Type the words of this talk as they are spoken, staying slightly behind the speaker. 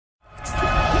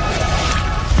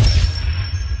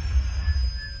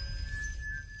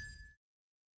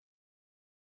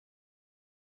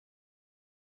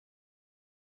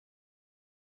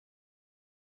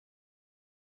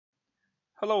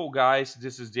Hello guys,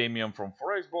 this is Damyan from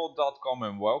forexbolt.com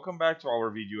and welcome back to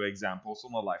our video examples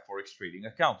on a live forex trading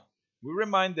account. We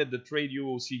remind that the trade you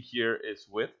will see here is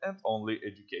with and only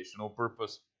educational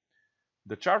purpose.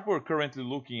 The chart we're currently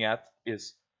looking at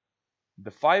is the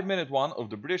 5-minute one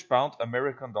of the British pound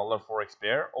American dollar forex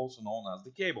pair, also known as the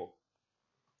cable.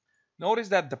 Notice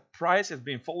that the price has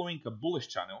been following a bullish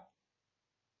channel,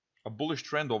 a bullish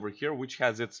trend over here, which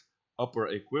has its upper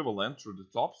equivalent through the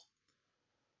tops.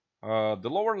 The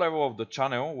lower level of the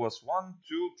channel was 1,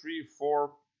 2, 3,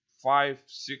 4, 5,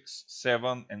 6,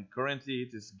 7, and currently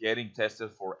it is getting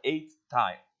tested for 8th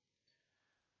time.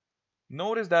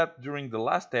 Notice that during the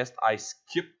last test I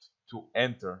skipped to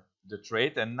enter the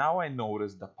trade, and now I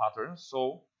notice the pattern,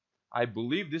 so I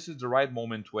believe this is the right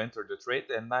moment to enter the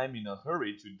trade, and I'm in a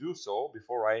hurry to do so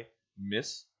before I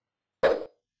miss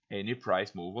any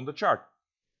price move on the chart.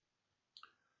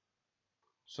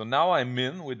 So now I'm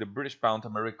in with the British pound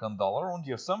American dollar on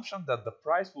the assumption that the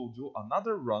price will do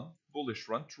another run, bullish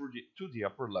run to the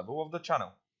upper level of the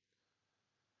channel.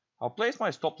 I'll place my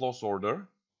stop loss order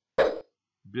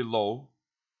below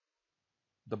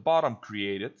the bottom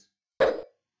created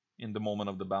in the moment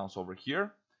of the bounce over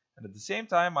here, and at the same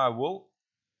time I will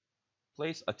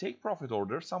place a take profit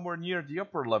order somewhere near the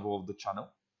upper level of the channel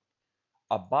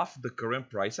above the current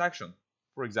price action,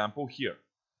 for example here.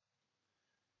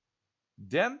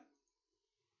 Then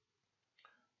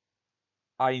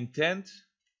I intend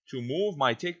to move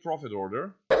my take profit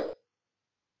order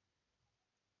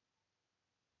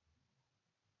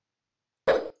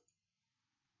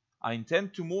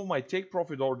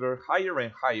higher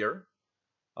and higher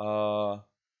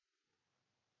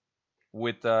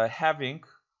with having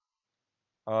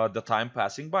the time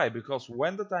passing by, because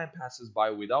when the time passes by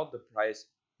without the price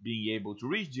being able to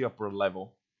reach the upper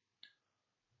level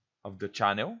of the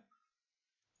channel,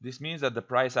 this means that the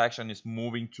price action is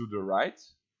moving to the right,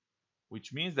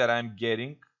 which means that I'm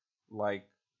getting like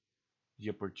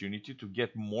the opportunity to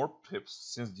get more pips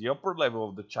since the upper level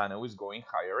of the channel is going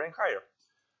higher and higher.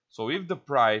 So if the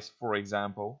price, for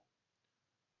example,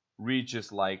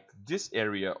 reaches like this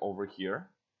area over here,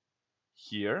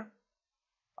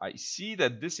 I see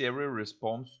that this area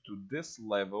responds to this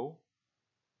level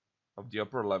of the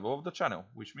upper level of the channel,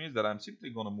 which means that I'm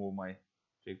simply going to move my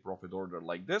take profit order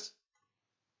like this,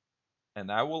 and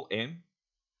I will aim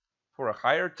for a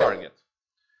higher target.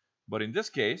 But in this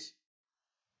case,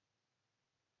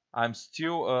 I'm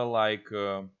still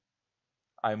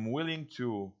I'm willing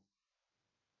to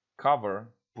cover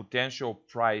potential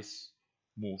price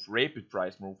move, rapid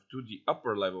price move to the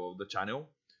upper level of the channel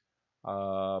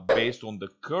based on the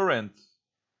current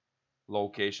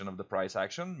location of the price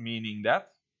action, meaning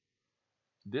that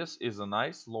this is a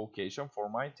nice location for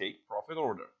my take profit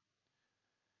order.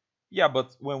 Yeah,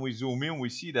 but when we zoom in, we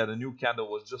see that a new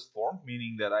candle was just formed,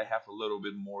 meaning that I have a little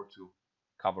bit more to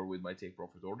cover with my take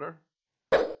profit order.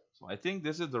 So I think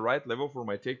this is the right level for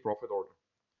my take profit order.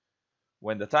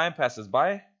 When the time passes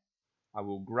by, I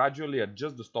will gradually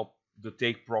adjust the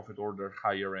take profit order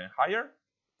higher and higher,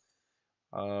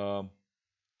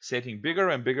 setting bigger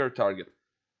and bigger target.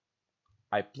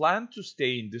 I plan to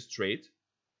stay in this trade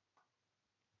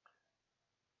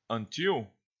until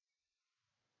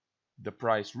the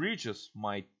price reaches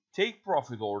my take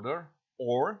profit order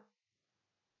or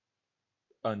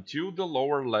until the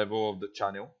lower level of the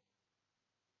channel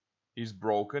is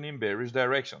broken in bearish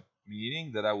direction,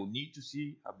 meaning that I will need to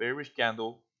see a bearish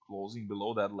candle closing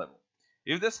below that level.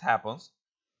 If this happens,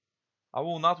 I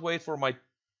will not wait for my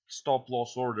stop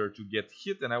loss order to get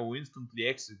hit, and I will instantly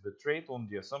exit the trade on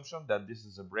the assumption that this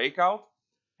is a breakout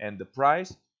and the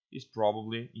price is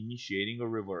probably initiating a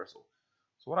reversal.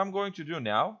 So what I'm going to do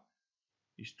now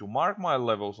is to mark my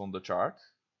levels on the chart,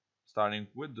 starting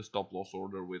with the stop loss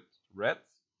order with red,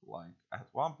 like at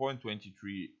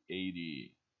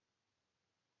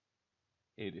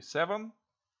 1.2387. I'm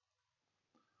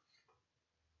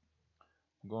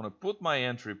going to put my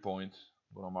entry point,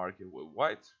 I'm going to mark it with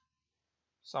white,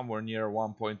 somewhere near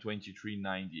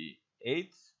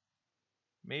 1.2398,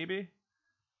 maybe.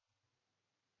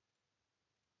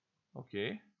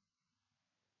 Okay.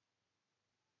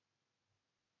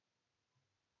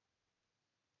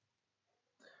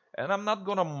 And I'm not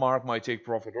going to mark my take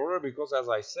profit order because, as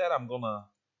I said, I'm going to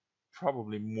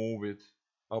probably move it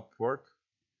upward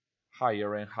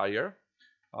higher and higher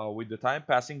with the time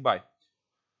passing by.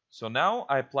 So now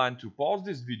I plan to pause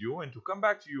this video and to come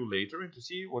back to you later and to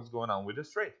see what's going on with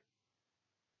this trade.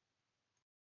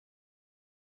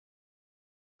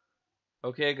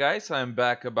 Okay guys, I'm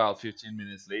back about 15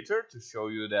 minutes later to show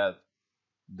you that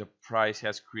the price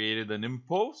has created an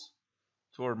impulse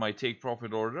toward my take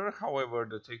profit order. However,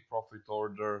 the take profit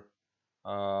order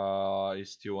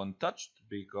is still untouched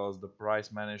because the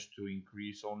price managed to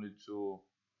increase only to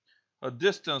a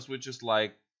distance which is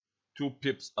like 2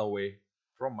 pips away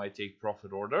from my take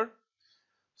profit order.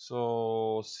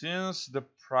 So since the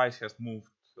price has moved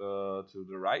to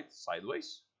the right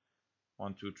sideways,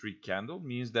 1 2 3 candle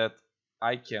means that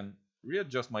I can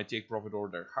readjust my take profit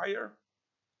order higher,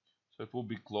 so it will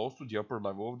be close to the upper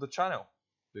level of the channel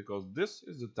because this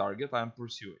is the target I'm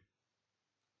pursuing.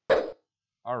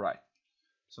 Alright,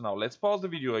 so now let's pause the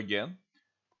video again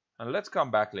and let's come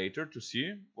back later to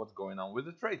see what's going on with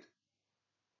the trade.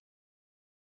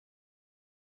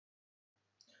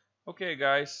 Okay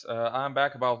guys, I'm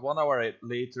back about 1 hour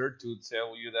later to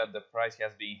tell you that the price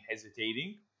has been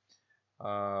hesitating.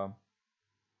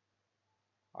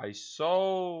 I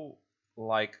saw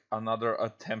like another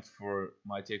attempt for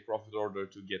my take profit order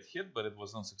to get hit, but it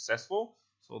was unsuccessful.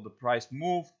 So the price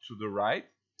moved to the right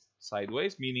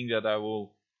sideways, meaning that I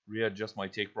will readjust my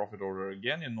take profit order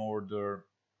again in order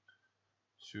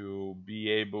to be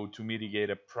able to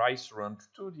mitigate a price run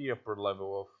to the upper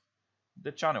level of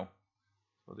the channel.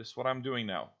 So this is what I'm doing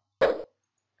now.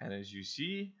 And as you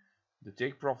see, the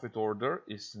take profit order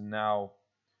is now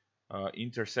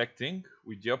intersecting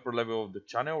with the upper level of the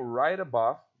channel right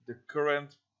above the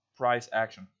current price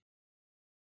action.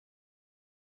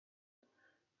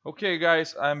 Okay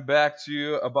guys, I'm back to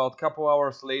you about a couple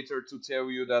hours later to tell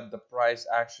you that the price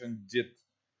action did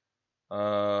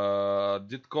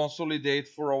consolidate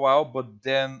for a while, but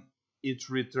then it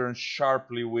returned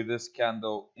sharply with this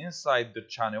candle inside the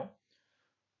channel,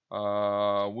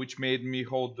 which made me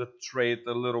hold the trade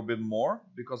a little bit more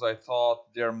because I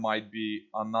thought there might be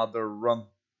another run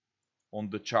on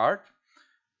the chart.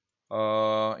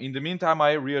 In the meantime,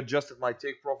 I readjusted my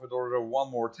take profit order one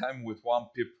more time with 1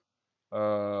 pip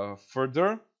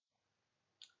further,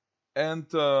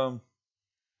 and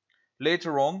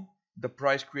later on the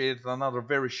price created another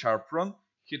very sharp run,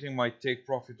 hitting my take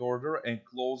profit order and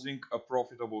closing a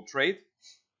profitable trade,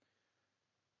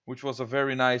 which was a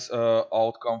very nice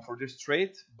outcome for this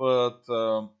trade. But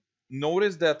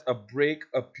notice that a break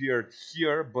appeared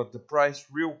here, but the price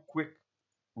real quick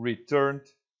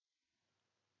returned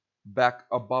back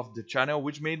above the channel,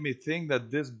 which made me think that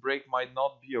this break might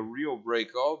not be a real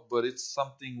breakout, but it's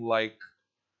something like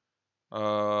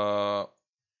a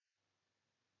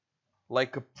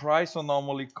price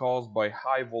anomaly caused by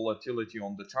high volatility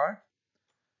on the chart.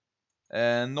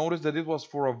 And notice that it was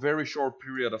for a very short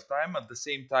period of time. At the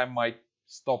same time, my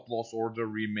stop loss order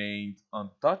remained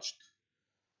untouched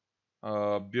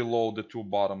below the 2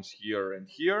 bottoms here and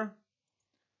here.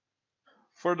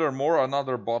 Furthermore,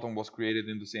 another bottom was created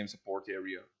in the same support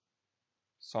area,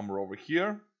 somewhere over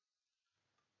here.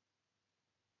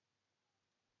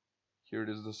 Here it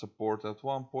is, the support at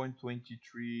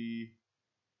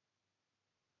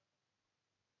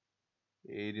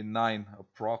 1.2389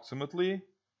 approximately.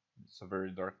 It's a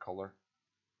very dark color.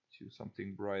 Choose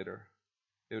something brighter.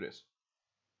 Here it is.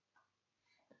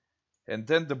 And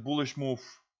then the bullish move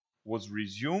was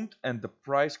resumed and the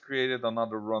price created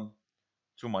another run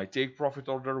to my take profit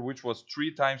order, which was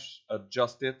 3 times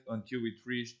adjusted until it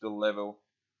reached the level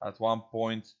at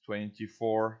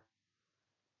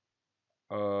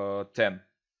 1.2410.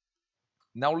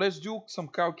 Now let's do some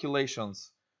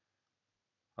calculations.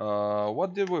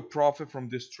 What did we profit from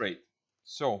this trade?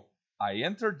 So I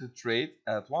entered the trade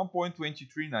at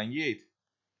 1.2398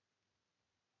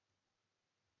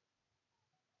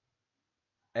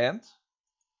 and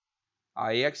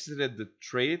I exited the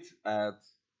trade at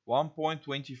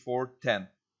 1.2410.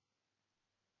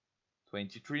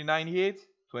 2398,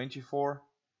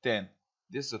 2410.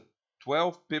 This is a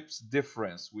 12 pips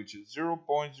difference, which is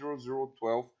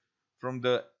 0.0012 from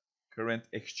the current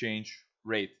exchange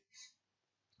rate.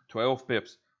 12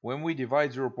 pips. When we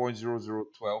divide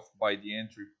 0.0012 by the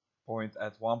entry point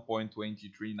at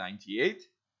 1.2398,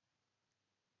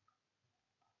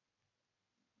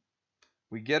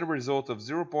 we get a result of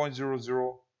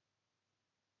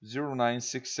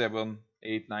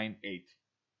 0.000967,898,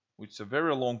 which is a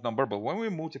very long number, but when we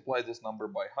multiply this number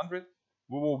by 100,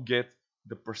 we will get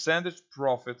the percentage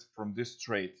profit from this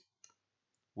trade,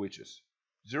 which is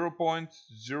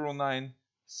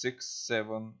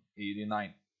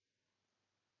 0.096789,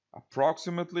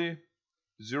 approximately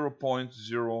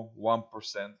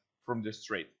 0.01% from this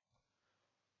trade.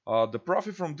 The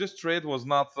profit from this trade was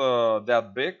not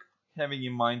that big, having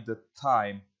in mind the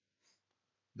time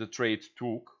the trade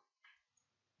took,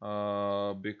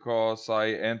 because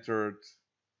I entered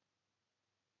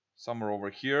somewhere over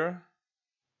here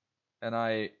and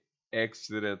I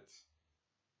exited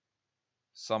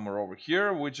somewhere over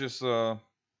here, which is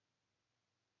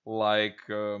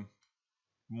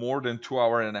more than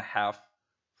 2.5 hours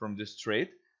from this trade.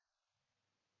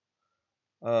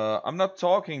 I'm not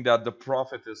talking that the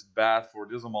profit is bad for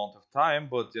this amount of time,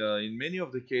 but in many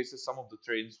of the cases, some of the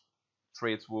trades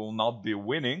will not be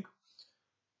winning.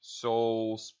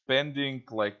 So spending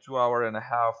like 2.5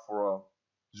 hours for a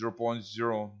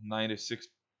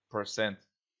 0.096%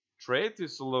 trade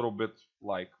is a little bit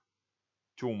like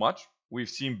too much. We've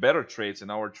seen better trades in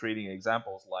our trading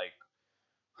examples, like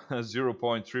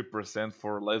 0.3%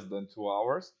 for less than 2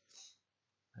 hours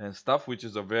and stuff, which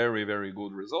is a very, very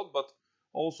good result. But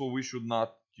also we should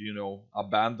not,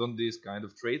 abandon these kind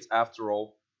of trades. After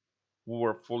all, we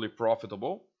were fully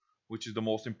profitable, which is the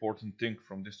most important thing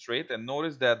from this trade. And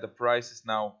notice that the price is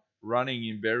now running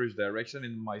in bearish direction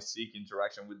and might seek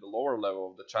interaction with the lower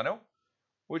level of the channel,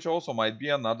 which also might be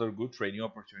another good trading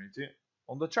opportunity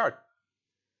on the chart.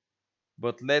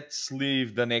 But let's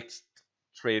leave the next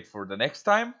trade for the next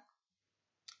time.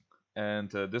 And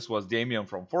this was Damyan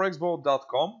from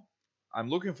forexboat.com. I'm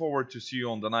looking forward to see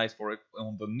you on the next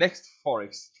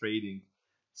Forex trading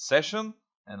session.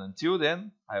 And until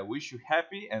then, I wish you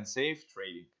happy and safe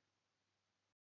trading.